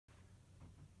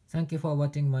Thank you for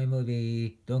watching my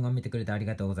movie. 動画を見てくれてあり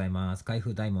がとうございます。開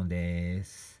封大門で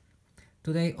す。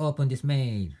Today open this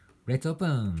mail. Let's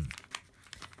open.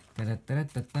 タラッタラ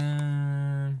ッタッタ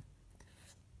ーン。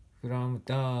From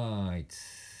Deutsch.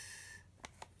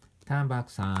 Turn back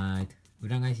side.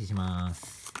 裏返ししま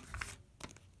す。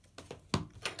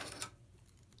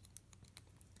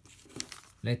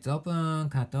Let's open.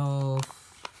 Cut off.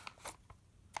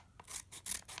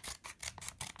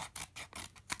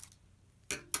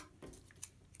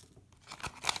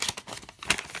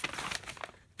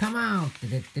 Come out!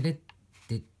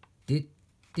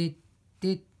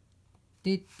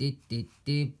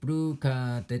 Blue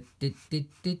card.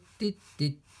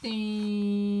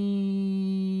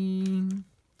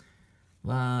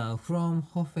 Wow, from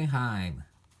Hoffenheim.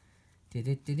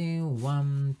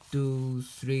 1, 2,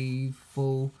 3,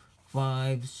 4,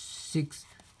 5, 6,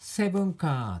 7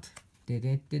 card.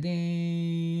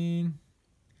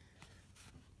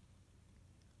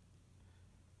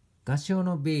合唱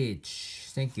のビーチ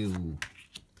Thank you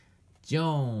ジョ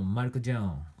ンマルク・ジョ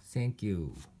ン Thank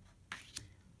you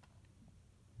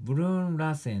ブルーン・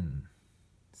ラーセン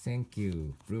Thank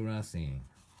you ブルーン・ラーセン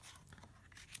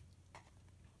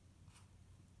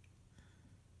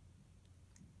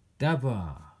ダ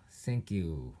バー Thank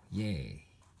you イェイ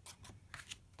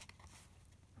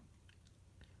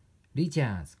リチ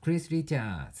ャーズクリス・リチ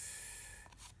ャーズ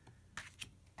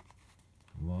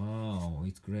Wow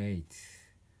it's great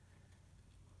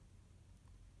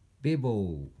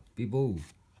Bibo, Bibo.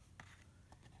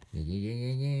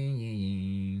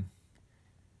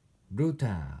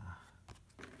 Ruta.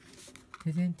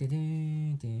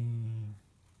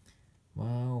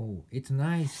 Wow, it's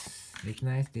nice. It's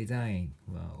nice design.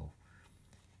 Wow.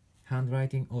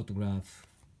 Handwriting autograph.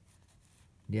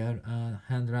 There are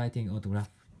handwriting autograph.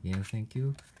 Yeah, thank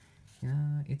you.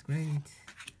 Yeah, it's great.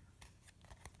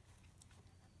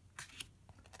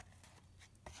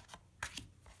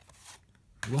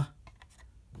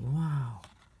 Wow.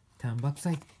 Turn back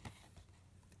side.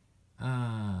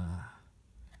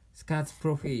 Skirt's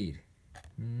profile.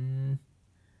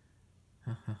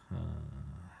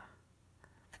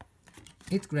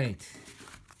 It's great.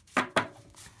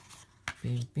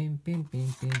 Ping ping ping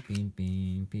ping ping ping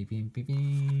ping ping ping ping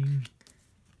ping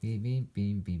ping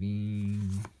ping ping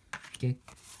ping.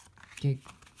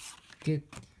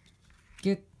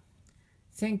 Get.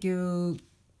 Thank you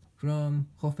from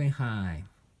Hoffenheim.